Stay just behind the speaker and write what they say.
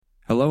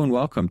Hello and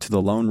welcome to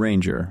The Lone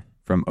Ranger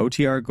from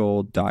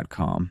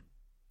OTRGold.com.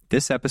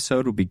 This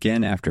episode will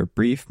begin after a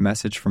brief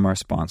message from our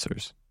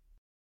sponsors.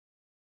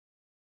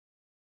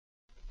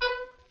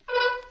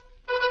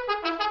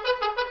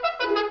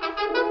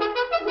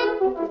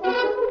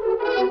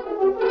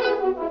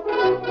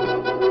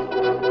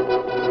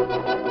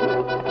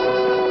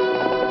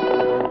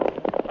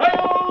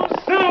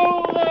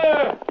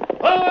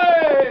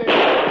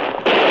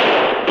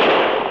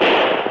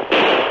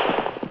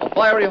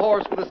 Fiery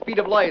horse with the speed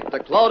of light, a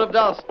cloud of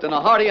dust, and a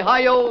hearty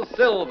hi-yo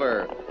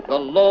silver, the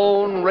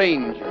Lone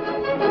Ranger.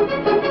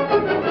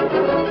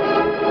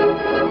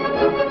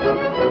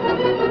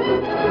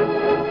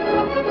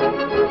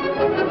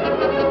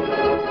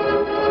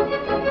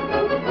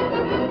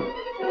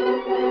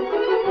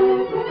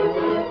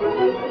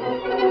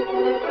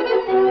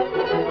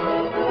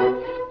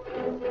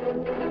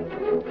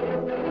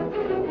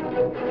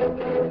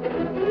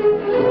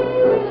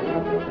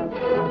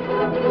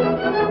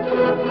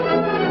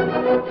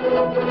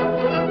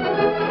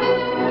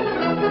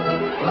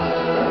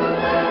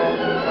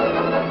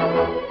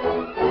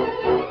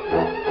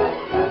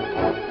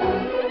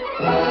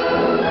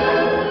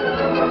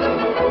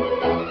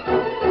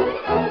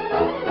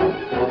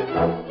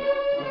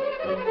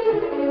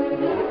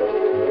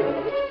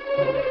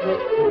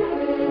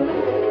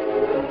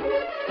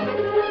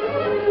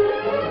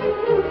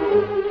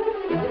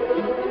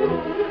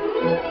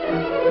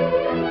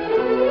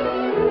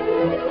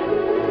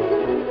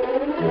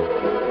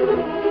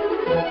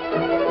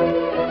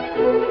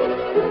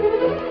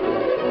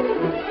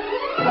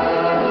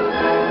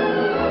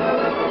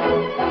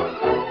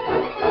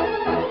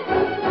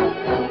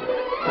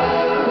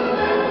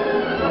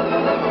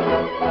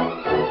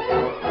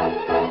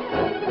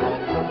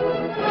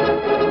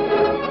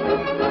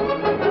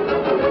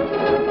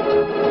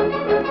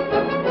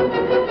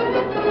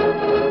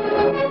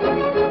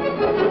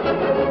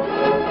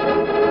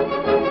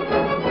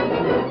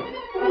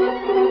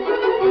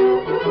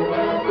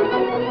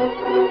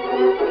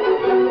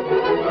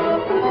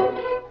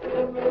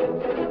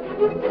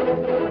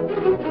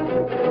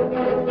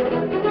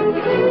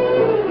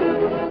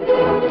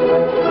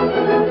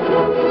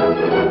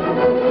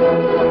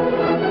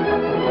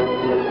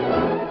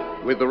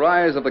 With the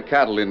rise of the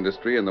cattle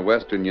industry in the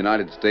western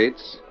United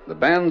States, the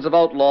bands of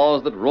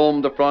outlaws that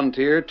roamed the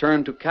frontier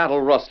turned to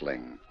cattle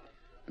rustling,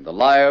 and the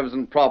lives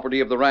and property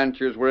of the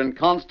ranchers were in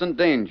constant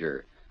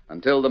danger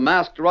until the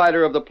masked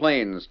rider of the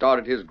plains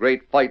started his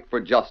great fight for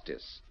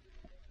justice.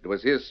 It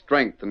was his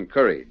strength and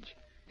courage,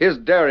 his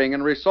daring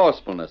and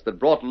resourcefulness that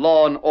brought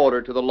law and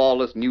order to the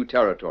lawless new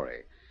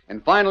territory,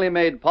 and finally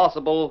made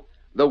possible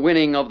the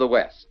winning of the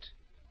West.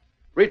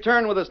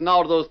 Return with us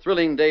now to those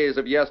thrilling days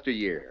of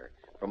yesteryear.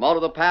 From out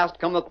of the past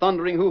come the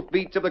thundering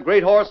hoofbeats of the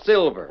great horse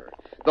Silver.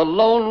 The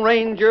Lone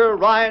Ranger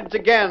rides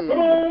again. Come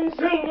on,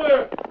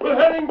 Silver! We're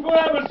heading for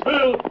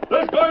Abbotsville.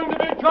 There's going to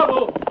be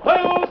trouble.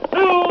 Hi-yo,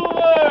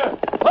 Silver!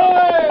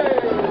 Hi!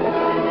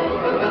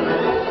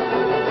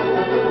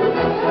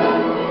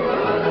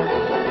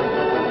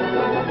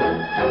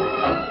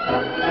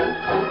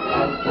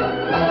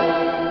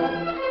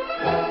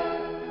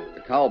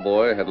 The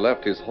cowboy had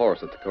left his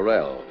horse at the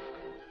corral.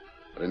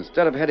 But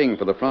instead of heading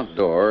for the front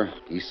door,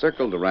 he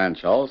circled the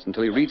ranch house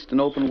until he reached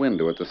an open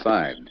window at the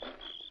side.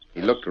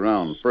 He looked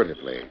around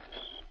furtively.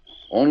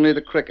 Only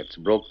the crickets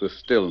broke the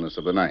stillness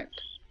of the night.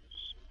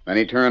 Then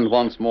he turned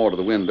once more to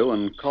the window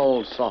and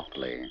called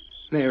softly.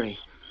 Mary.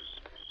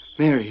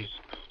 Mary.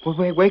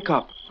 Wake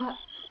up. What?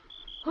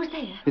 Who's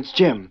there? It's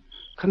Jim.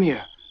 Come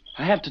here.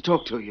 I have to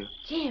talk to you.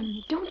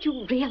 Jim, don't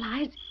you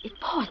realize if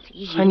Pa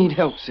sees you... I need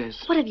help,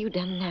 sis. What have you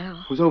done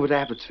now? I was over to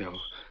Abbotsville.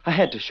 I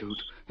had to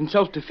shoot. In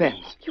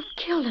self-defense. You've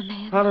killed a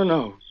man. I don't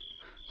know.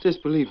 Sis,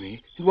 believe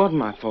me, it wasn't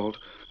my fault.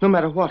 No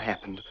matter what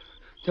happened.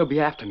 They'll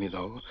be after me,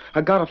 though.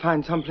 I gotta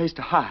find some place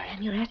to hide.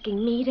 And you're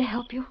asking me to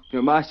help you?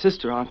 You're my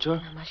sister, aren't you?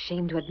 I'm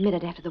ashamed to admit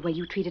it after the way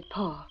you treated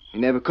Pa.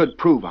 You never could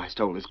prove I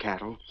stole his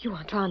cattle. You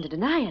aren't trying to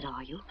deny it,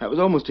 are you? That was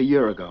almost a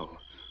year ago.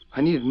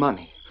 I needed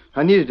money.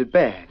 I needed it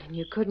bad. And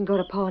you couldn't go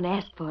to Pa and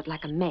ask for it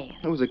like a man.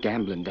 It was a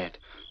gambling debt.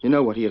 You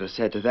know what he'd have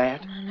said to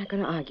that. I'm not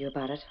going to argue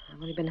about it.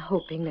 I've only been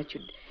hoping that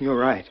you'd... You're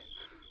right.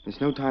 There's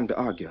no time to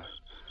argue.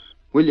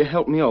 Will you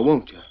help me or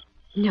won't you?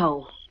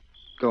 No.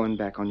 Going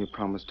back on your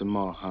promise to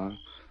Ma, huh?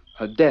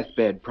 Her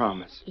deathbed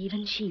promise.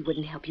 Even she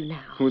wouldn't help you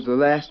now. It was the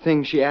last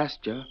thing she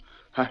asked you.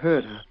 I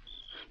heard her.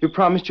 You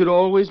promised you'd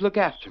always look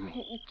after me.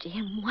 Oh,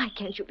 Jim, why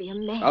can't you be a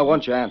man? I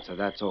want your answer,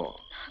 that's all.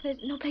 There's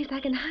no place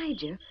I can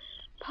hide you.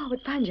 Pa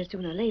would find you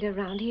sooner or later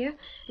around here.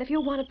 And if you're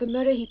wanted for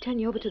murder, he'd turn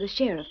you over to the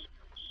sheriff.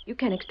 You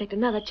can't expect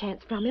another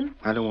chance from him.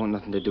 I don't want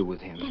nothing to do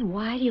with him. Then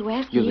why do you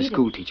ask You're me the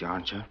school teacher,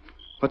 aren't you?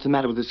 What's the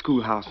matter with the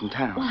schoolhouse in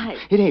town? Why?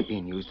 It ain't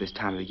being used this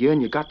time of the year,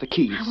 and you got the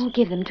keys. I won't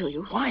give them to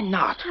you. Why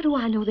not? How do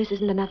I know this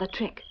isn't another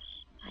trick?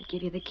 I'd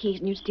give you the keys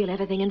and you'd steal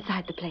everything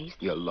inside the place.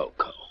 You're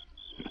loco.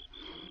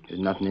 There's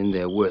nothing in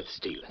there worth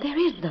stealing. There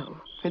is, though.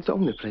 It's the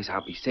only place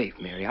I'll be safe,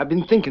 Mary. I've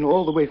been thinking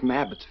all the way from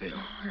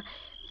Abbotsville.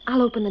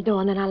 I'll open the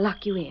door and then I'll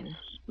lock you in.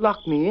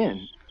 Lock me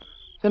in?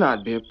 Then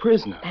I'd be a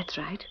prisoner. That's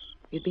right.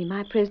 You'd be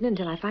my prisoner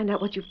until I find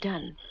out what you've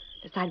done.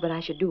 Decide what I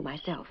should do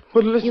myself.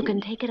 Well, listen. You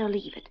can take it or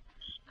leave it.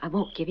 I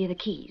won't give you the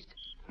keys.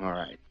 All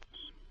right.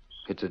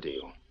 It's a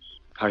deal.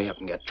 Hurry up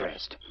and get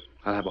dressed.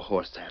 I'll have a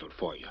horse saddled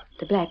for you.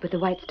 The black with the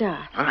white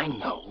star. I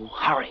know.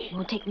 Hurry.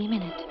 Won't take me a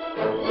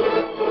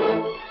minute.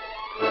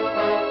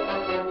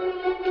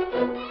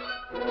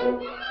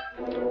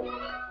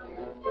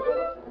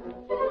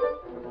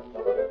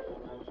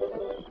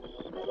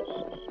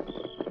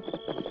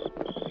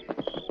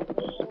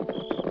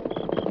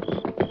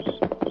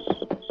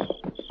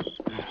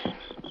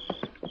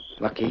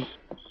 Lucky.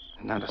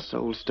 Not a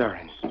soul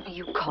stirring.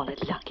 You call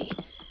it lucky.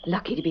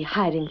 Lucky to be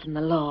hiding from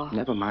the law.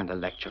 Never mind the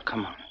lecture.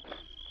 Come on.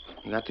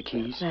 You got the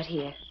keys? Right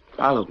here.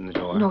 I'll open the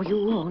door. No,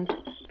 you won't.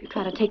 If you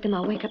try to take them,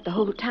 I'll wake up the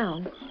whole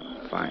town.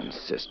 Fine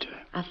sister.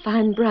 A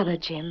fine brother,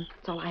 Jim.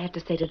 That's all I have to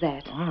say to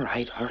that. All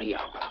right, hurry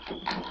up.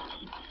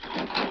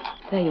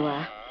 There you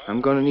are.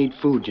 I'm going to need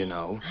food, you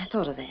know. I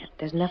thought of that.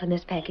 There's enough in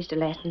this package to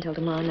last until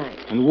tomorrow night.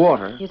 And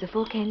water. Here's a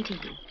full canteen.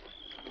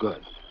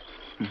 Good.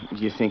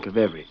 You think of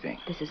everything.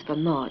 This is for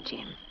more,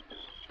 Jim.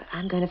 But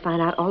I'm going to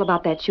find out all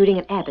about that shooting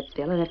at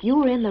Abbotsville, and if you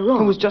were in the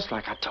wrong... It was just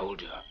like I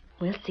told you.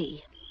 We'll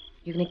see.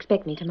 You can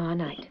expect me tomorrow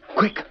night.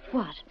 Quick.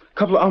 What?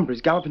 Couple of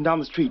hombres galloping down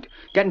the street.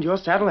 Get into your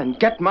saddle and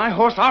get my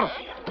horse out of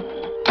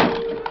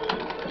here.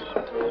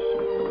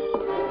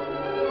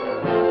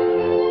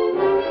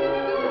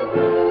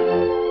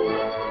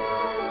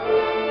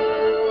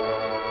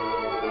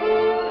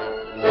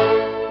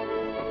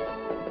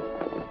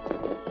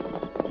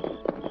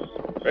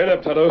 Right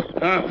up, Tonto.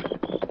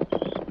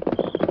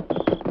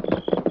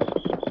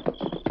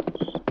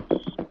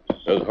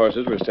 Those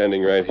horses were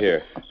standing right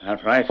here.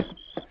 That's right.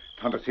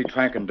 Tonto see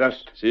track and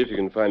dust. See if you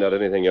can find out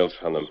anything else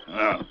from them.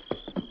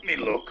 Me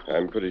look.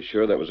 I'm pretty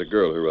sure that was a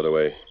girl who rode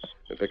away.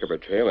 We'll pick up her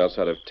trail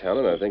outside of town,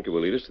 and I think it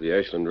will lead us to the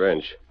Ashland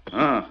Ranch.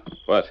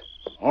 What?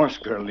 Horse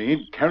girl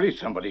lead carries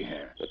somebody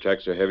here. The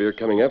tracks are heavier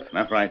coming up,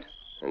 That's right.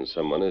 and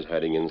someone is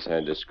hiding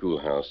inside the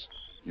schoolhouse.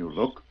 You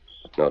look.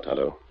 No,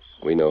 Tonto.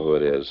 We know who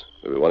it is.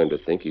 We want him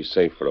to think he's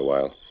safe for a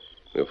while.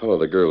 We'll follow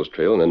the girl's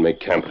trail and then make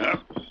camp.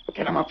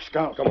 Get him up,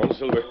 Scout. Come on,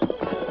 Silver.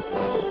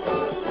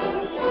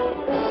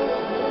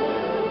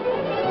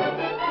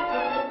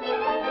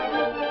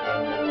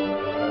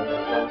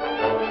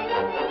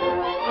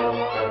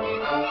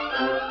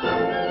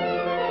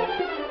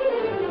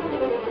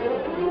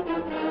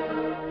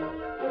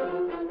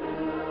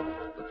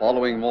 The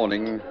following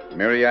morning,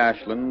 Mary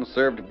Ashland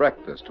served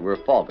breakfast to her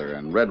father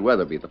and Red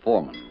Weatherby, the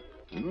foreman.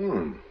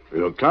 You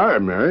look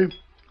tired, Mary.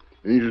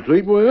 Need you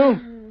sleep well?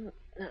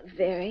 Not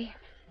very.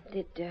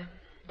 Did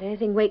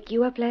anything wake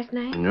you up last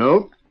night?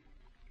 Nope.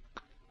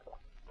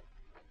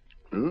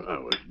 I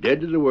was dead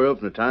to the world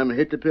from the time I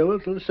hit the pillow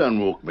till the sun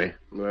woke me.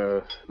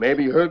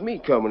 Maybe you heard me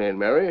coming in,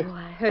 Mary. Oh,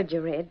 I heard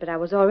you, Red, but I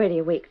was already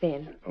awake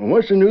then.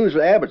 What's the news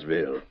of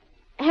Abbotsville?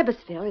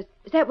 Abbotsville,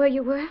 is that where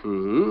you were?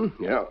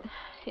 Mm-hmm, yeah.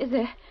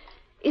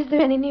 Is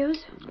there any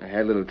news? I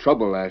had a little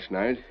trouble last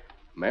night.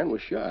 Man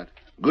was shot.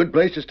 Good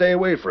place to stay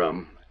away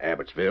from,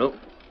 Abbotsville.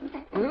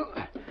 Well,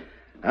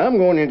 I'm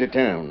going into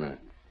town.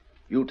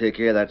 You'll take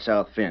care of that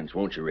south fence,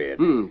 won't you, Red?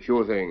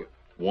 Sure thing.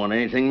 Want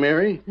anything,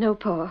 Mary? No,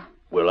 Pa.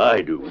 Well,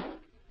 I do.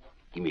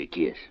 Give me a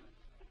kiss.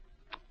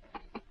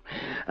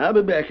 I'll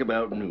be back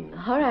about noon.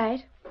 All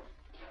right.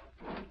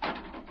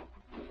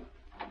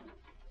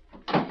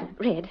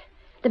 Red,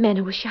 the man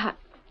who was shot,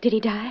 did he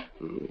die?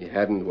 He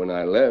hadn't when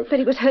I left. But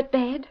he was hurt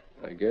bad?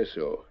 I guess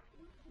so.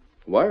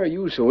 Why are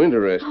you so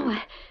interested?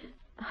 Oh,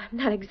 I'm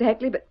not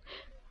exactly, but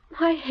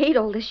I hate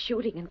all this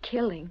shooting and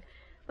killing.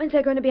 When's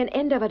there going to be an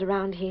end of it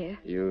around here?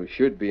 You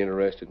should be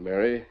interested,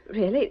 Mary.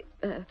 Really?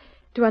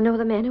 Do I know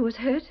the man who was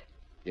hurt?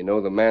 You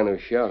know the man who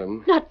shot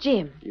him. Not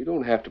Jim. You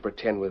don't have to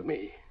pretend with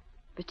me.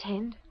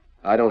 Pretend?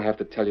 I don't have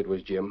to tell you it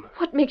was Jim.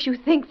 What makes you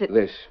think that...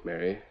 This,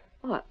 Mary.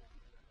 What?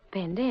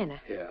 Bandana?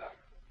 Yeah.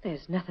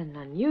 There's nothing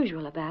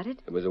unusual about it.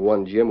 It was the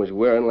one Jim was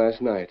wearing last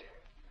night.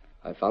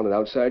 I found it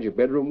outside your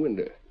bedroom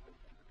window.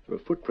 There were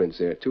footprints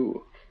there,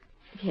 too.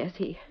 Yes,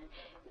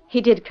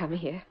 he did come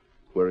here.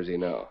 Where is he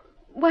now?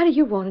 Why do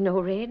you want to know,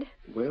 Red?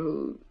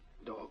 Well,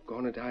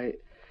 doggone it,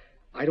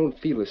 I don't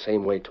feel the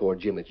same way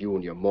toward Jim that you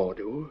and your ma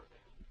do.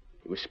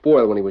 He was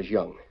spoiled when he was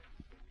young.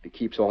 If he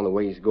keeps on the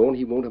way he's going,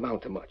 he won't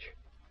amount to much.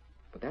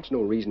 But that's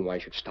no reason why I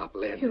should stop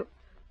Len.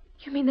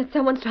 You mean that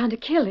someone's trying to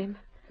kill him?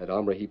 That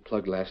hombre he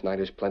plugged last night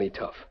is plenty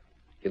tough.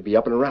 He'll be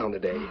up and around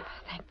today. Oh,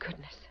 thank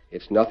goodness.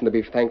 It's nothing to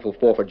be thankful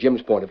for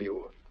Jim's point of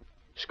view.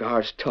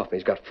 Scar's tough and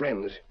he's got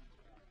friends.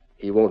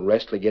 He won't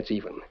rest till he gets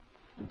even.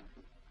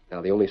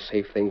 Now, the only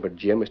safe thing for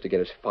Jim is to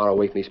get as far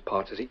away from these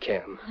parts as he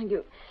can.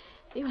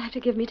 You'll have to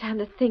give me time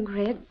to think,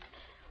 Red.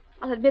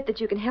 I'll admit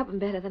that you can help him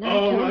better than I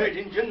All can. right,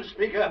 Injun,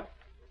 speak up.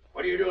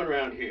 What are you doing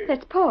around here?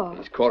 That's Paul.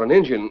 He's caught an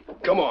Injun.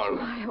 Come on.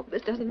 Oh, I hope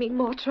this doesn't mean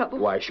more trouble.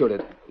 Why should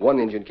it? One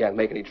Injun can't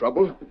make any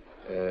trouble.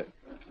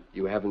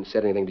 You haven't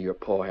said anything to your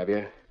pa, have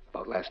you?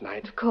 About last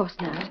night? Of course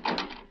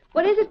not.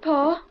 What is it,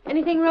 Paul?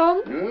 Anything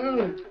wrong?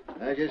 No,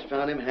 I just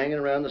found him hanging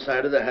around the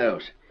side of the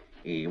house.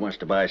 He wants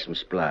to buy some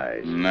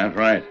supplies. That's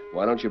right.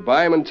 Why don't you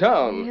buy him in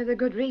town? There's a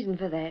good reason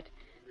for that.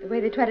 The way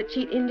they try to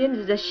cheat Indians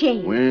is a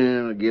shame.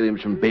 Well, give him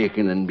some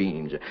bacon and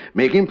beans.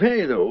 Make him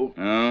pay, though.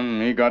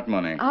 He got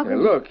money. Hey,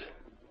 look.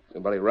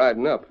 Somebody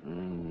riding up.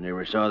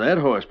 Never saw that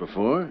horse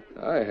before.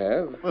 I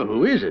have. Well,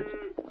 who is it?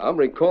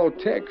 Hombre called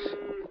Tex.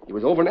 He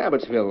was over in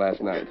Abbotsville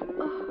last night.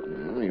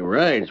 Well, he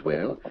rides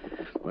well,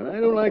 but I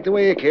don't like the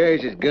way he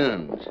carries his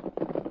guns.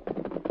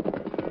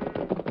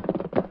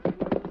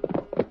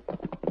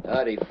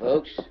 Howdy,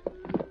 folks.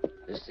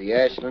 This the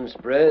Ashland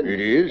spread?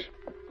 It is?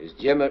 Is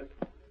Jim at...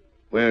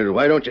 Well,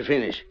 why don't you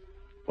finish?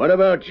 What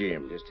about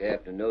Jim? Just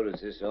happened to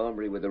notice this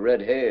hombre with the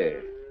red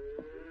hair.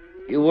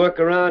 You work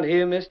around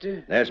here,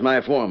 mister? That's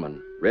my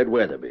foreman, Red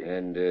Weatherby.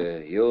 And,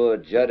 you're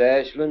Judd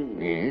Ashland?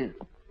 Yeah?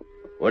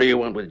 What do you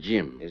want with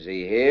Jim? Is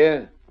he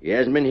here? He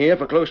hasn't been here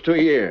for close to a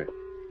year.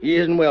 He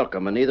isn't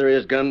welcome, and neither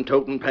is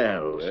gun-toting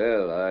pals.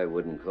 Well, I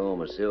wouldn't call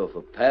myself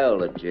a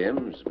pal of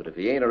Jim's, but if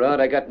he ain't around,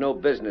 I got no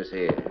business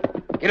here.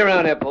 Get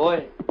around there,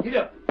 boy. Get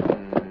up.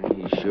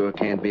 He sure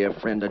can't be a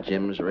friend of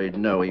Jim's, or he'd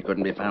know he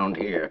couldn't be found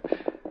here.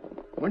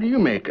 What do you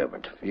make of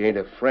it? If he ain't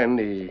a friend,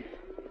 he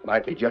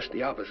might be just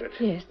the opposite.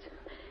 Yes.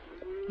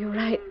 You're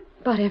right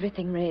about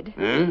everything, Red.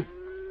 Huh?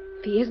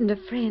 If he isn't a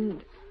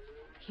friend,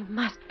 he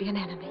must be an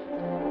enemy.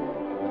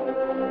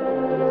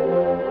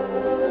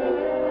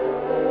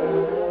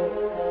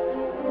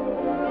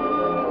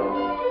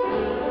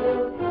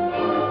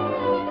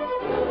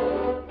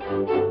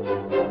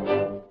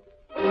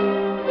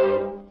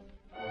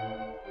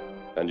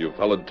 And you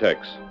followed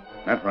Tex.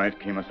 That's right,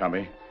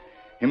 Kemosabe.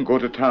 Him go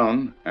to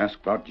town, ask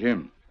about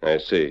Jim. I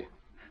see.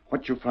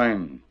 What you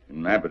find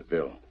in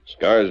Abbottville?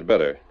 Scar's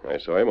better. I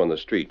saw him on the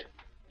street.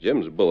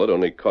 Jim's bullet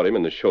only caught him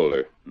in the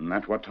shoulder. And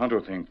that's what Tonto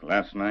think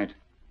last night.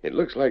 It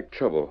looks like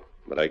trouble,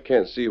 but I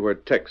can't see where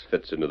Tex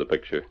fits into the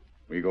picture.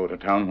 We go to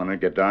town when it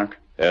get dark?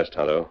 Yes,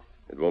 Tonto.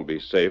 It won't be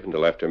safe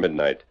until after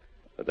midnight.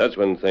 But that's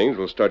when things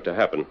will start to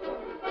happen.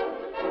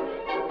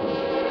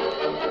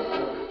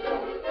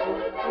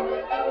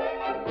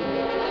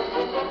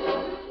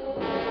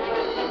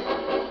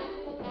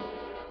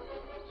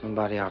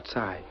 Somebody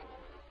outside.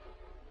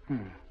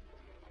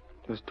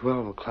 It was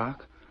 12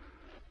 o'clock.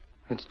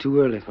 It's too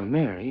early for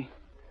Mary.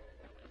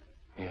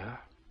 Yeah,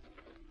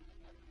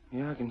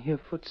 I can hear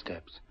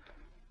footsteps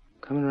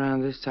coming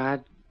around this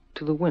side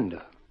to the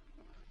window.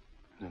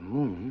 The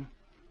moon,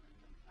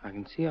 I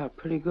can see out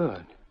pretty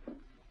good.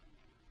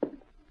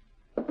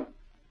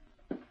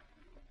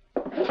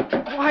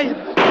 Why?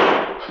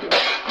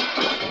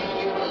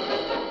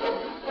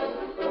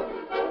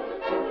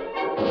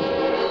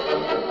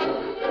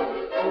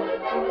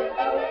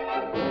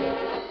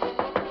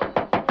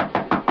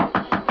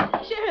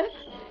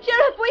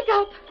 Sheriff, wake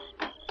up!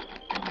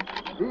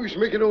 Who's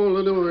making all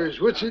the noise?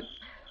 What's it?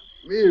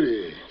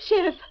 Mary.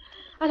 Sheriff,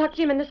 I locked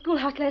Jim in the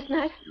schoolhouse last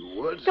night. You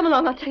what? Come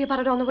along, I'll tell you about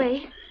it on the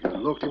way. You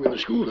locked him in the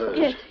schoolhouse?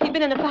 Yes, he'd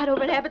been in a fight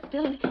over in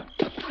Abbotsville, and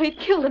he'd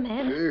killed a I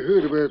man.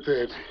 heard about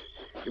that.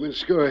 Him and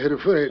Scar had a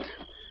fight.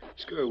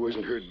 Scar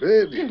wasn't hurt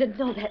bad. Jim didn't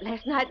know that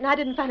last night, and I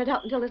didn't find it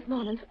out until this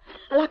morning.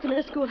 I locked him in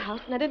the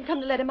schoolhouse, and I didn't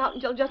come to let him out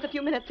until just a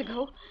few minutes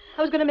ago.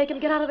 I was going to make him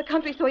get out of the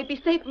country so he'd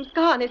be safe from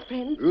Scar and his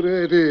friends.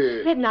 Good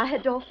idea. Red and I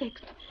had it all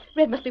fixed.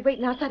 Red must be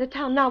waiting outside of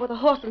town now with a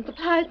horse and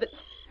supplies, but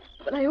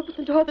when I opened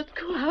the door of the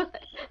schoolhouse,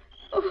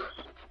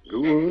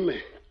 Go on.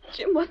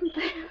 Jim wasn't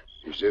there.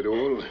 Is that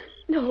all?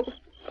 No.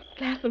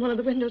 Glass in one of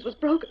the windows was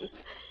broken.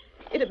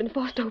 It had been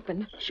forced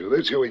open. So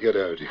that's how he got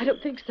out. I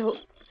don't think so.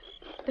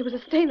 There was a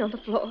stain on the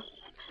floor.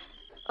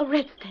 A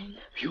red stain.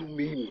 You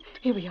mean...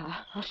 Here we are.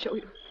 I'll show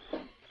you.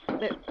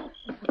 There's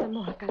something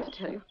more I've got to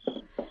tell you.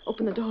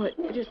 Open the door.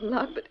 It isn't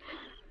locked, but...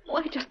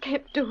 I just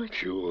can't do it.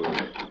 Sure.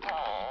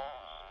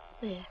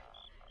 There.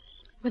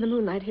 When the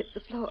moonlight hits the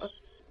floor,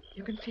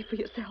 you can see for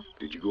yourself.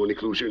 Did you go any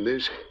closer than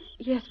this?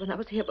 Yes, when I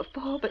was here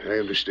before, but... I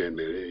understand,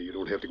 Mary. You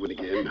don't have to go in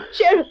again.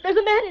 Sheriff, there's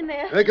a man in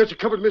there. I got you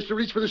covered, mister.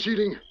 Reach for the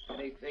ceiling.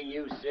 Anything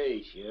you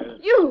say, Sheriff.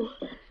 You!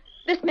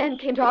 This man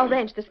came to our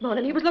ranch this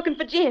morning. He was looking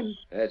for Jim.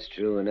 That's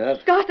true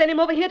enough. Scar sent him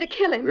over here to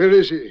kill him. Where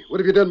is he? What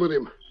have you done with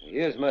him?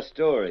 Here's my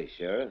story,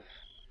 Sheriff.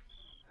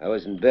 I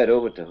was in bed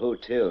over at the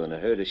hotel and I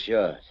heard a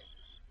shot.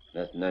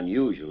 Nothing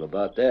unusual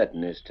about that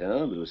in this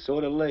town, but it was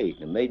sort of late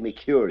and it made me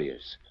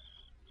curious.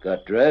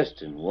 Got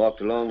dressed and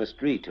walked along the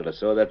street till I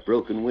saw that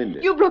broken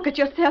window. You broke it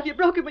yourself. You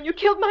broke it when you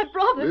killed my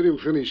brother. Let him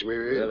finish,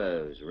 Mary. Well,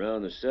 I was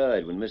around the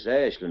side when Miss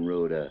Ashland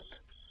rode up.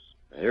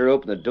 I heard her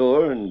open the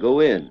door and go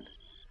in.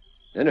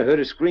 Then I heard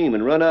her scream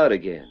and run out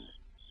again.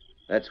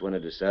 That's when I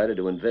decided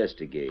to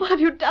investigate. What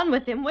have you done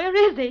with him? Where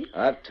is he?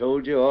 I've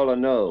told you all I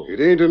know. It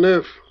ain't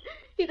enough.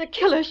 He's a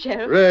killer,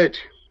 Sheriff. Right.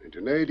 And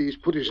tonight he's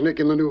put his neck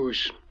in the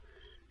noose.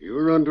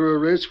 You're under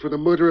arrest for the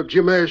murder of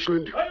Jim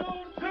Ashland.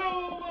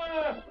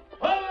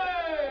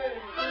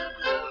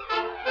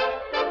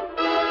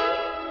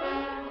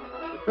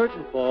 The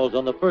curtain falls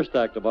on the first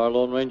act of our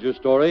Lone Ranger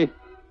story.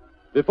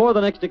 Before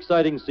the next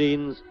exciting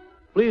scenes,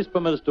 please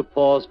permit us to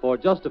pause for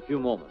just a few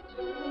moments.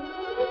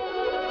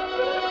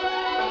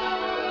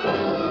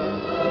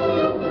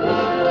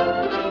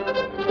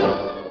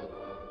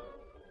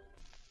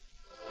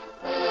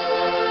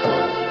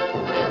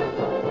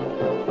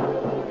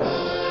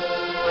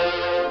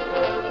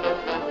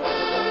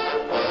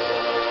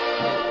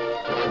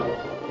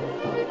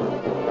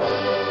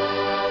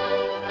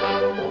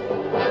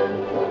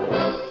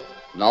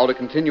 Now to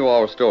continue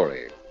our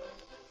story.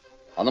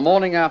 On the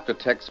morning after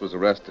Tex was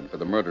arrested for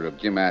the murder of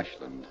Jim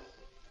Ashland,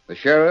 the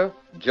sheriff,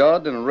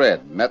 Judd, and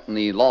Red met in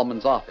the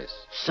lawman's office.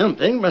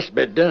 Something must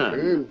be done.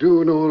 I'm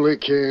doing all I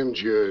can,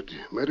 Judd.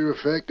 Matter of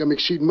fact, I'm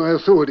exceeding my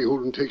authority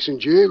holding Tex in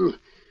jail.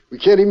 We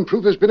can't even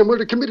prove there's been a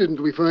murder committed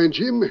until we find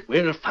Jim.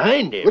 We'll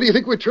find him. What do you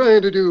think we're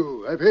trying to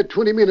do? I've had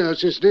 20 men out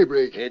since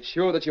daybreak. It's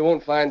sure that you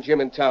won't find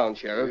Jim in town,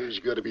 Sheriff. He's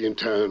got to be in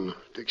town.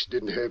 Tex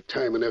didn't have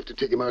time enough to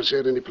take him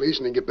outside any place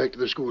and then get back to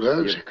the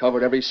schoolhouse. You've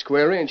covered every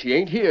square inch. He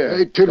ain't here.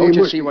 I tell you, Don't you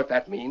must see be- what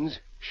that means?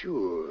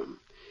 Sure.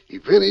 He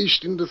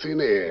vanished into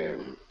thin air.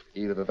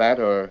 Either that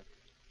or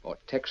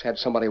Tex had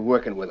somebody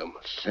working with him.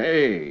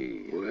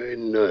 Say. Why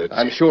not?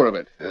 I'm sure of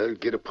it. I'll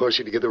get a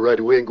posse together right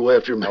away and go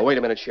after him. Now, wait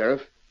a minute,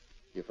 Sheriff.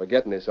 You're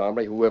forgetting this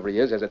hombre, whoever he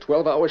is, has a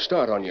 12-hour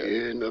start on you.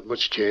 Yeah, not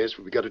much chance,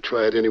 but we got to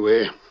try it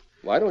anyway.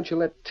 Why don't you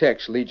let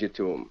Tex lead you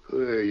to him?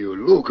 Why, you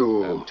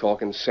loco. I'm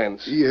talking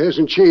sense. He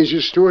hasn't changed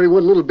his story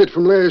one little bit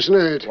from last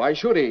night. Why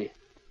should he?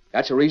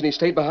 That's the reason he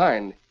stayed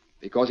behind.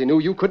 Because he knew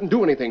you couldn't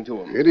do anything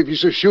to him. And if he's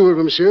so sure of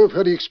himself,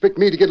 how do you expect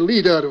me to get a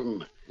lead out of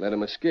him? Let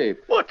him escape.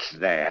 What's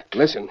that?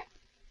 Listen,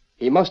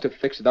 he must have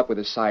fixed it up with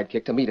his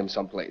sidekick to meet him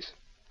someplace.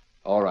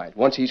 All right,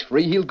 once he's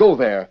free, he'll go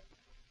there.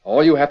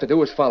 All you have to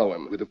do is follow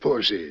him. With a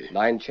posse.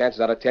 9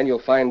 chances out of 10, you'll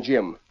find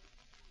Jim.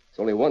 It's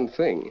only one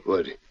thing.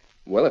 What?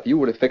 Well, if you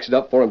were to fix it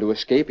up for him to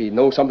escape, he'd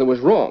know something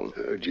was wrong.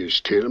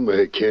 Just tell him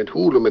I can't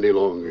hold him any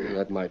longer.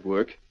 That might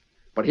work.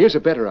 But here's a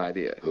better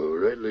idea. All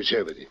right, let's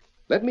have it.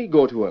 Let me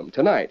go to him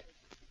tonight.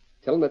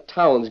 Tell him the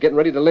town's getting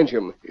ready to lynch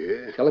him.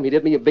 Yeah? Tell him he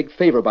did me a big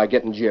favor by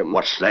getting Jim.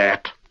 What's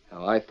that?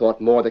 Now, I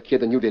thought more of the kid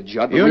than you did,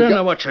 Judd. but You we don't got-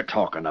 know what you're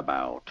talking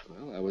about.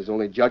 Well, I was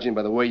only judging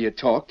by the way you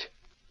talked.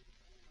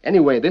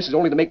 Anyway, this is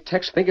only to make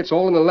Tex think it's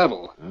all in the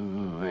level.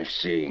 Oh, I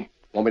see.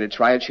 Want me to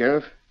try it,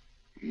 Sheriff?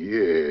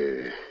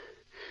 Yeah.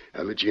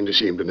 I'll let you in to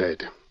see him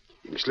tonight.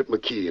 You can slip my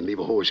key and leave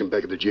a horse in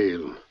back of the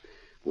jail.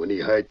 When he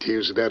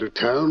hightails it out of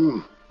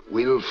town,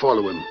 we'll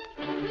follow him.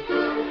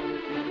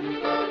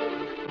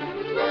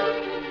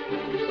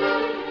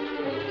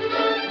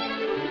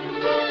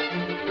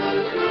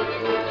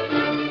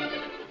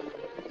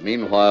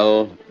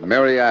 Meanwhile,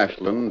 Mary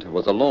Ashland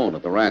was alone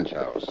at the ranch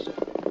house.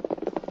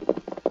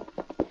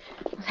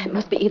 That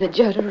must be either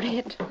Judd or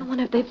Red. I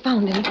wonder if they've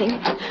found anything.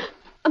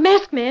 A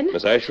masked man.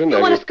 Miss Ashland,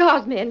 One of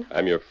Scar's men.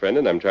 I'm your friend,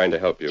 and I'm trying to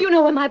help you. Do you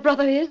know where my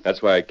brother is?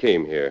 That's why I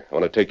came here. I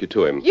want to take you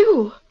to him.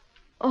 You?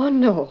 Oh,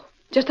 no.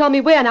 Just tell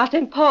me where and I'll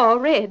send Paul or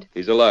Red.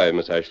 He's alive,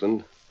 Miss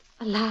Ashland.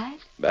 Alive?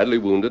 Badly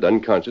wounded,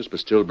 unconscious, but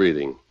still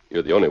breathing.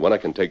 You're the only one I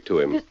can take to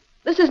him.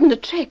 This isn't a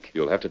trick.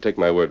 You'll have to take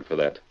my word for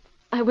that.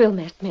 I will,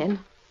 masked man.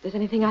 If there's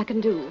anything I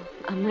can do,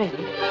 I'm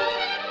ready.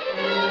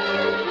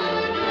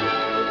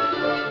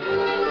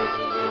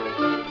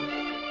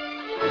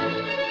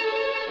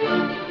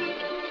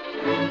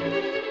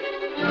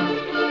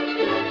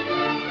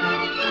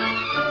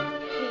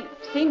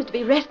 He seems to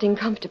be resting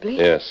comfortably.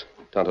 Yes.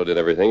 Tonto did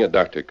everything a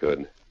doctor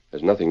could.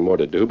 There's nothing more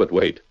to do but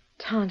wait.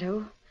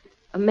 Tonto,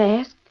 a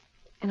mask,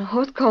 and a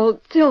horse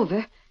called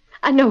Silver.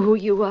 I know who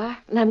you are,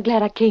 and I'm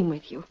glad I came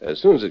with you. As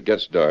soon as it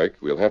gets dark,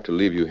 we'll have to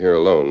leave you here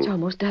alone. It's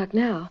almost dark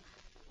now.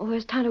 Oh,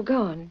 where's Tonto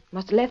gone?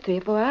 Must have left 3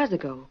 or 4 hours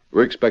ago.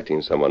 We're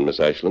expecting someone, Miss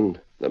Ashland.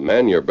 The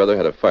man your brother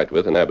had a fight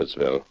with in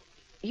Abbotsville.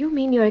 You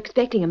mean you're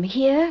expecting him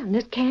here, in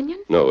this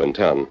canyon? No, in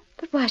town.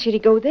 But why should he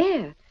go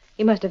there?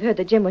 He must have heard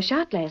that Jim was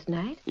shot last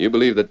night. You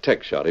believe that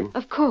Tex shot him?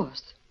 Of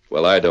course.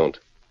 Well, I don't.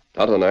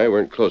 Tonto and I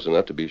weren't close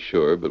enough to be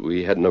sure, but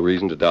we had no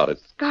reason to doubt it.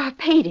 Scar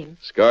paid him.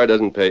 Scar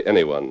doesn't pay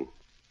anyone.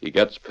 He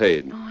gets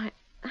paid. Oh,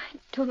 I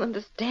don't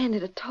understand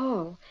it at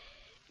all.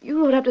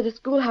 You rode up to the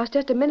schoolhouse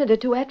just a minute or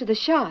 2 after the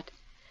shot.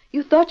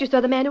 You thought you saw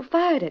the man who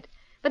fired it.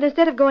 But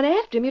instead of going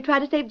after him, you tried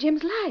to save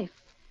Jim's life.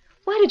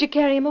 Why did you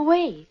carry him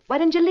away? Why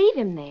didn't you leave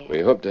him there?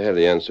 We hope to have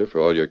the answer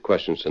for all your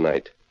questions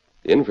tonight.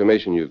 The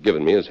information you've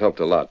given me has helped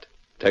a lot.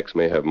 Tex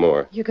may have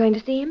more, You're going to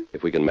see him?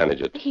 if we can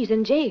manage it. He's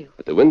in jail.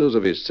 But the windows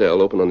of his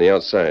cell open on the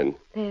outside.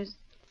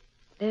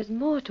 There's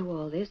more to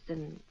all this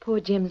than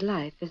poor Jim's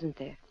life, isn't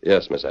there?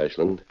 Yes, Miss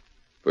Ashland.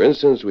 For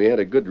instance, we had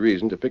a good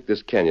reason to pick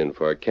this canyon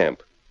for our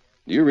camp.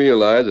 Do you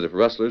realize that if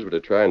rustlers were to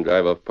try and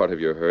drive off part of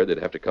your herd, they'd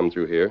have to come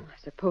through here?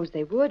 I suppose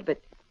they would, but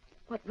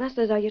what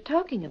rustlers are you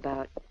talking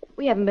about?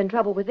 We haven't been in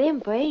trouble with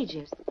them for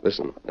ages.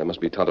 Listen, that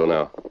must be Tonto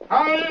now.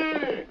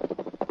 Howdy!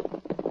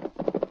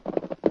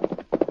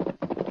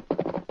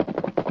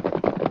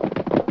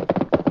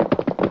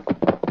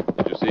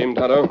 Did you see him,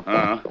 Tonto?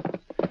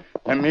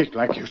 Them meet,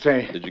 like you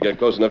say. Did you get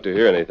close enough to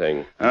hear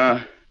anything?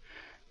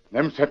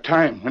 Them's the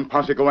time when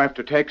posse go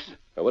after Tex.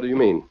 Now, what do you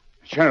mean?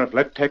 Sheriff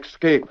let Tex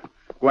escape.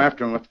 Go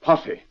after him with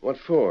posse. What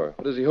for?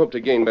 What does he hope to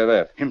gain by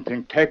that? Him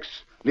think Tex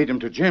lead him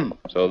to Jim.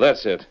 So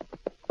that's it.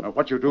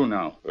 What you do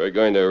now? We're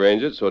going to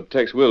arrange it so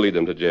Tex will lead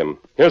him to Jim.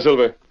 Here,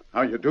 Silver.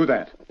 How you do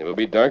that? It will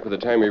be dark by the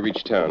time we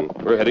reach town.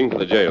 We're heading for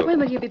the jail. When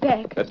will you be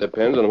back? That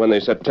depends on when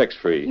they set Tex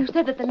free. You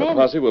said that the The men...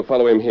 posse will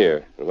follow him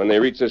here. And when they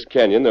reach this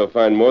canyon, they'll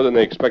find more than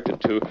they expected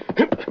to.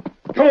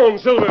 Come on,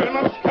 Silver.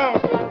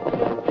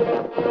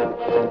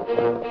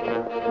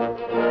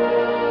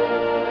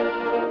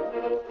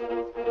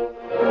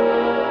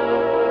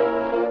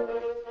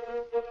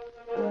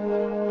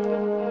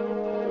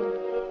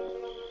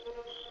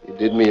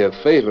 did me a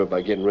favor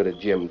by getting rid of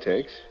Jim,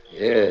 Tex.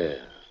 Yeah,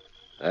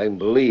 I can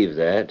believe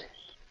that.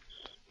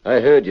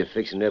 I heard you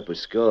fixing up with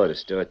Scar to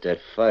start that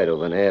fight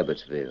over in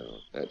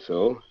Abbotsville. That's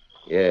so?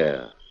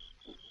 Yeah.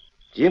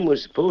 Jim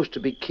was supposed to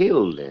be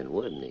killed then,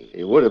 wasn't he?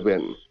 He would have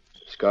been.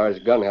 Scar's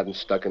gun hadn't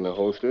stuck in the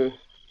holster.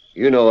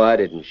 You know I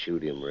didn't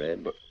shoot him,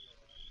 Red. But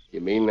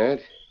you mean that?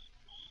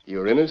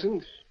 You're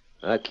innocent?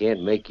 I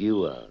can't make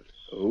you out.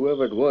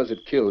 Whoever it was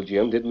that killed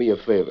Jim did me a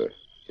favor.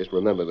 Just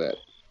remember that.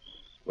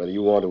 Whether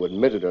you want to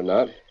admit it or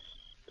not,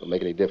 don't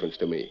make any difference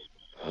to me.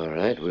 All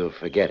right, we'll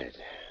forget it.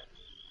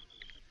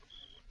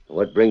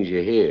 What brings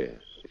you here?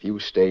 If you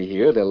stay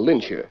here, they'll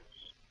lynch you.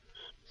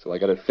 So I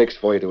got it fixed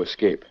for you to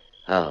escape.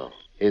 How?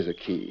 Here's a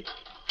key.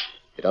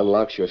 It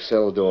unlocks your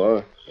cell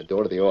door, the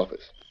door to the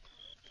office.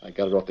 I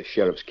got it off the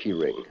sheriff's key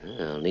ring.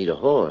 I'll need a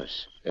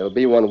horse. There'll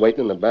be one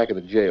waiting in the back of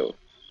the jail.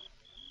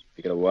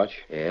 You got a watch?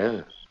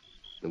 Yeah?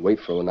 Then wait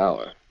for an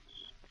hour.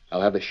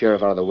 I'll have the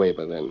sheriff out of the way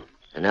by then.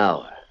 An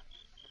hour.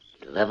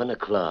 11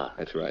 o'clock.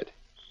 That's right.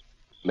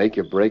 Make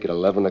your break at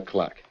 11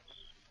 o'clock.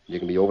 You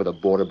can be over the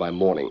border by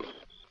morning.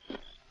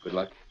 Good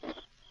luck.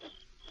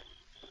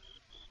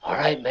 All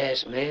right,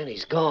 masked man,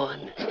 he's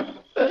gone.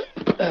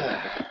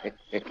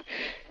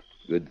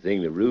 Good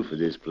thing the roof of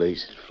this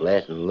place is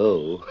flat and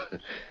low.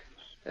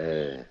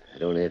 I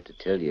don't have to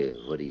tell you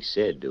what he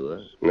said, do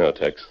I? No,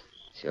 Tex.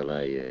 Shall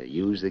I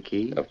use the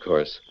key? Of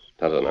course.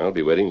 Tonto and I'll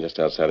be waiting just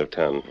outside of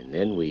town. And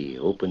then we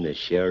open the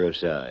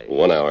sheriff's eyes.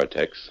 1 hour,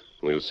 Tex.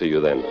 We'll see you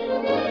then.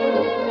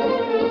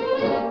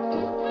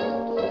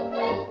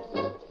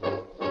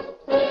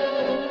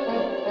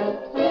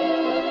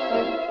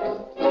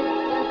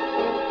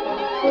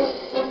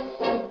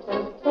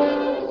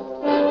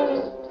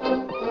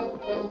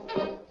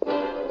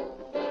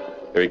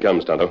 Here he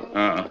comes, Tonto.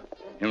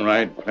 Him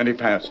ride plenty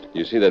fast.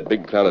 You see that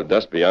big cloud of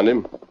dust beyond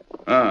him?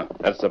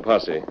 That's the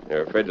posse.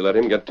 They're afraid to let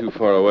him get too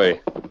far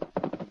away.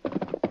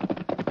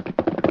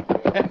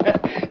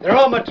 They're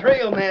on my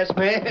trail, masked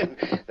man.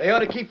 They ought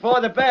to keep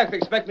farther back if they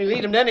expect me to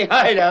lead them to any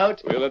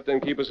hideout. We'll let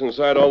them keep us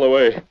inside all the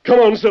way. Come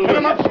on, Silver. Get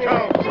him up,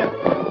 Scout.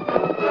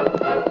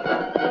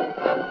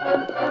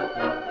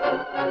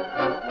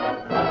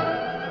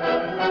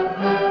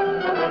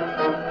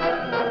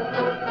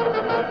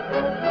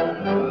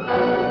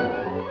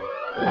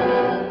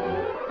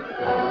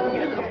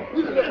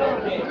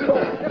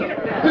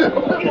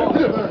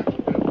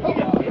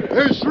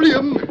 There's three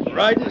of them.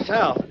 Riding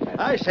south.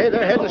 I say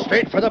they're heading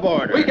straight for the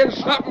border. We can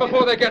stop them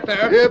before they get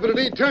there. Yeah, but it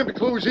ain't time to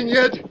close in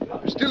yet.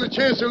 There's still a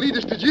chance they'll lead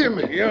us to Jim.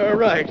 You're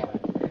right.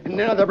 And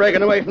now they're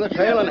breaking away from the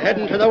trail and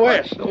heading to the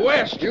west. The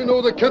west? You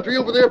know the country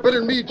over there better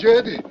than me,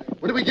 Jed.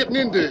 What are we getting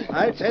into?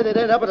 I'd say they'd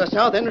end up at the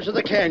south entrance of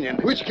the canyon.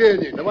 Which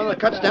canyon? The one that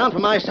cuts down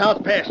from my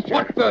south pasture.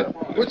 What the?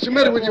 What's the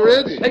matter with you,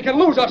 Red? They can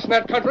lose us in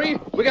that country.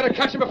 We gotta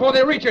catch them before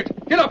they reach it.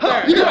 Get up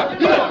there. Get up.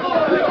 Get up.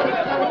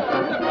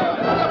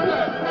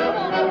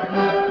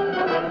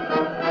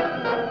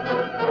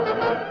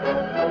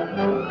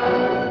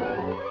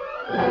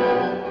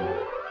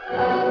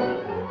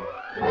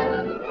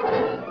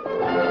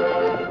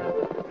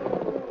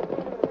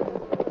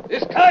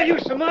 This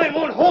cayuse of mine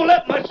won't hold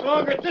up much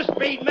longer at this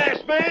speed,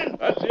 masked man.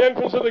 That's the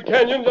entrance of the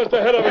canyon just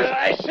ahead of us.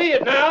 I see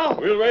it now.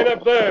 We'll rein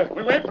up there.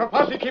 We wait for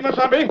Posse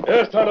Kemosabe?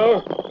 Yes,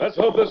 Tonto. Let's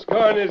hope the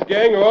Scar and his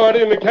gang are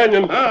already in the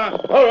canyon.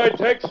 All right,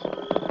 Tex.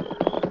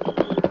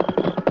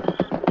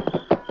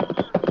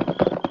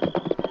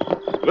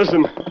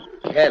 Listen.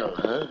 Cattle,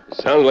 huh?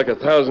 Sounds like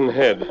 1,000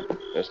 head.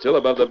 They're still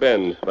above the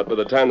bend, but by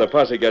the time the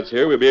posse gets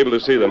here, we'll be able to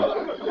see them.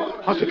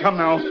 Posse, come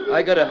now.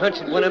 I got a hunch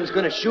that one of them's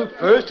going to shoot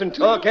first and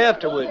talk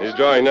afterwards. He's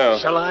drawing now.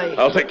 Shall I?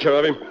 I'll take care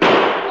of him.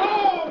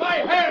 Oh, my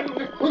hand!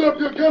 Put up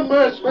your gun,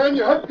 masked man.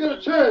 You haven't got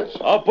a chance.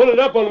 I'll put it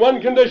up on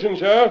one condition,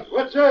 Sheriff.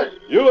 What's that?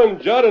 You and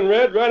Judd and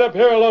Red ride up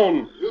here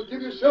alone. You'll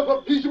give yourself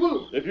up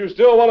peaceable? If you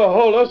still want to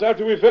hold us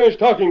after we finish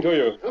talking to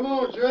you. Come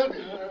on, Jed.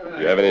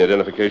 Do you have any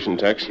identification,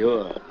 Tex?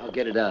 Sure. I'll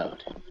get it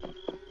out.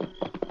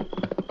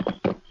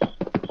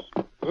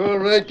 All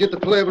right, get the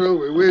palaver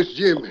over. Where's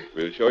Jim?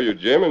 We'll show you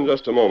Jim in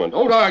just a moment.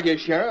 Don't argue,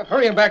 Sheriff.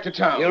 Hurry him back to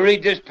town. You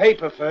read this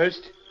paper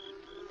first.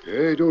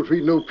 I don't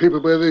read no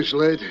paper by this,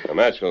 lad. A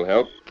match will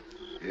help.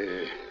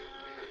 Yeah.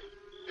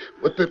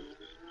 What the...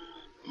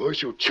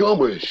 Marshal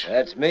Chalmers.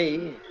 That's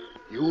me.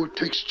 You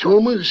Tex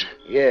Chalmers?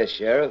 Yes,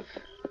 Sheriff.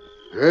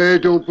 I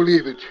don't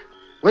believe it.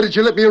 Why did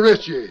you let me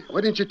arrest you?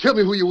 Why didn't you tell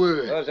me who you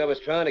were? Because I was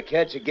trying to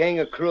catch a gang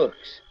of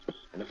crooks.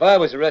 And if I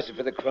was arrested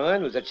for the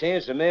crime, there's a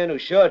chance the man who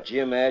shot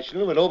Jim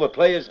Ashland would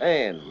overplay his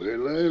hand.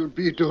 Well, I'll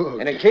be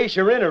dogged. And in case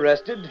you're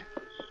interested,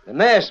 the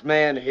masked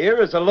man here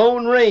is a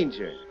Lone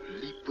Ranger.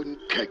 Leaping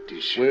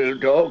cactus. Well,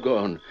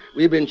 doggone.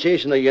 We've been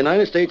chasing the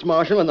United States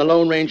Marshal and the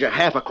Lone Ranger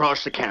half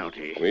across the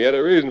county. We had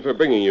a reason for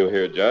bringing you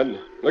here, Judd.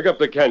 Look up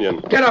the canyon.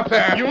 Get up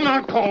there. You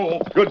not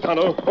go. Good,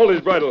 Tonto. Hold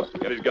his bridle.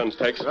 Get his guns,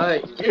 Tex.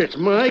 Right. It's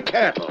my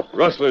cattle.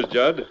 Rustlers,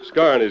 Judd.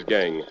 Scar and his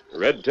gang.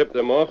 Red tipped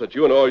them off that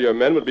you and all your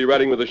men would be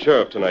riding with the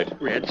sheriff tonight.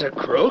 Red's a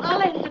crook.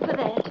 I'll answer for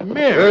that.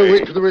 Mary. I'll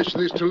wait for the rest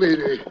of this till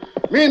later.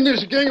 Man,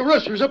 there's a gang of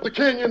rustlers up the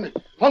canyon.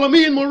 Follow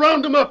me and we'll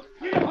round them up.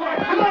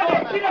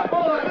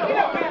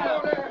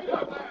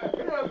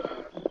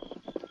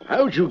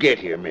 How'd you get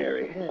here,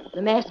 Mary?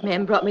 The masked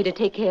man brought me to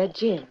take care of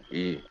Jim.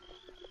 He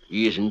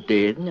isn't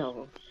dead?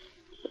 No.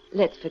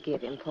 Let's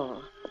forgive him,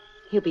 Paul.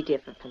 He'll be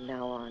different from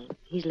now on.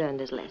 He's learned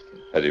his lesson.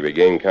 Has he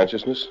regained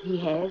consciousness? He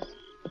has.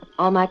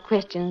 All my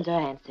questions are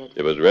answered.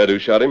 It was Red who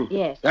shot him?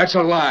 Yes. That's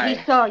a lie.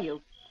 He saw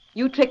you.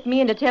 You tricked me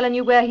into telling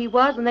you where he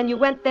was, and then you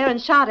went there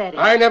and shot at him.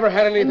 I never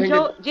had anything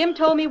Jim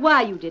told me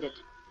why you did it.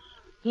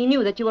 He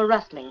knew that you were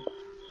rustling.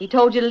 He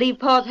told you to leave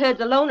Paul's herds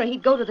alone or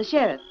he'd go to the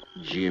sheriff.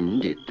 Jim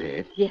did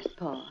that? Yes,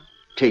 Paul.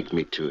 Take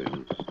me to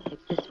him.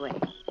 It's this way.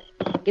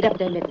 Get up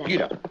there, Midnight.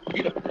 Get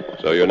up there.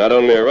 So you're not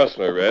only a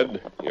rustler,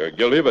 Red. You're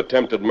guilty of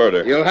attempted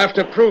murder. You'll have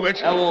to prove it.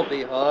 That won't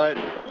be hard.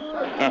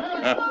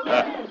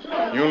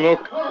 You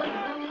look.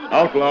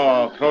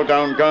 Outlaw, throw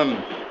down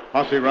gun.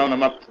 Posse round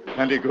him up.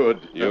 Plenty good.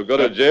 You'll go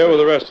to jail with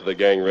the rest of the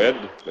gang,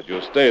 Red, but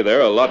you'll stay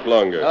there a lot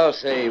longer. I'll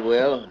say you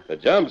will. The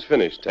job's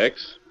finished,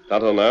 Tex.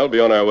 Tonto and I'll be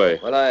on our way.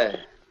 Well,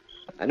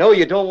 I know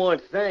you don't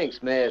want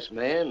thanks, masked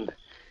man,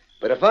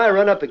 but if I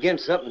run up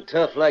against something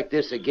tough like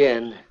this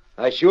again,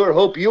 I sure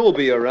hope you'll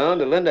be around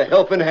to lend a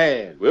helping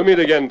hand. We'll meet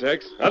again,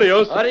 Tex.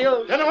 Adios.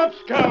 Adios. Get him up,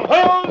 Scout.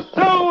 Ho,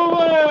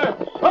 Silver!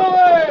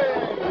 Away!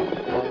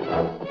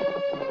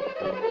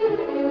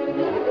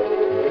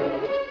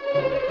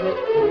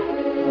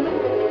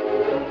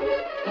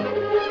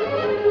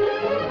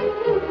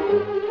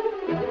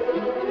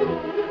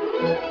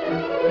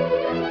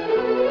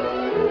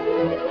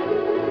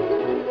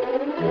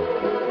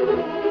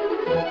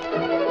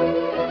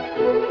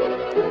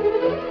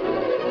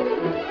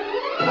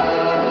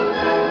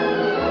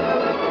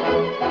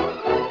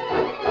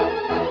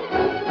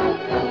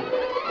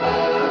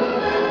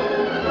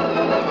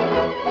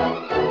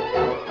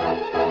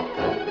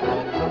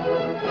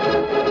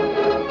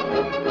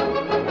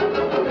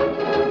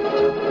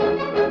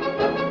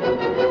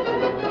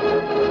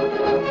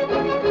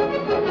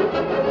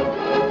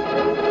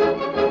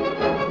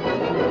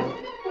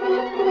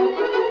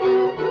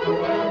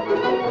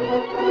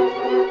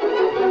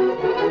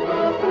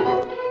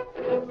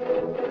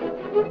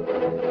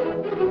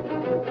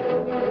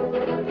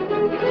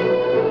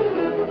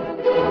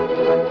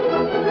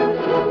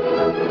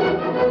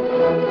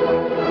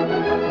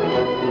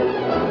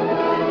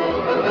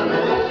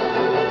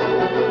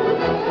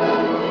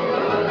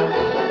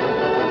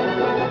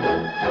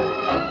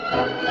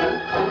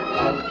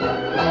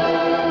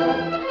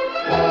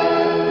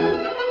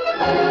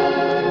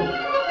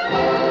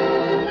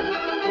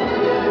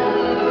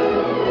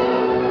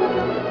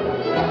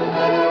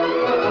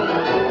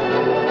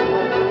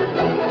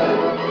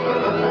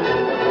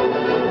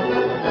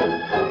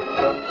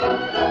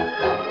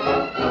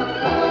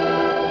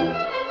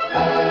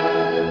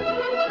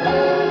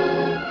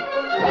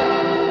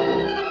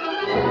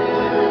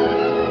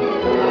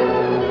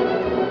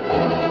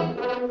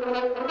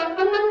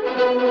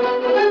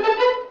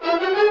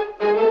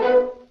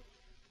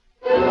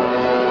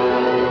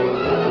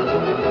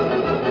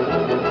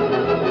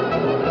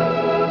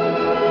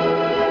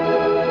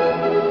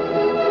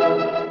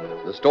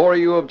 The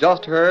story you have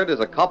just heard is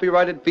a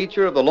copyrighted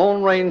feature of the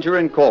Lone Ranger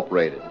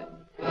Incorporated.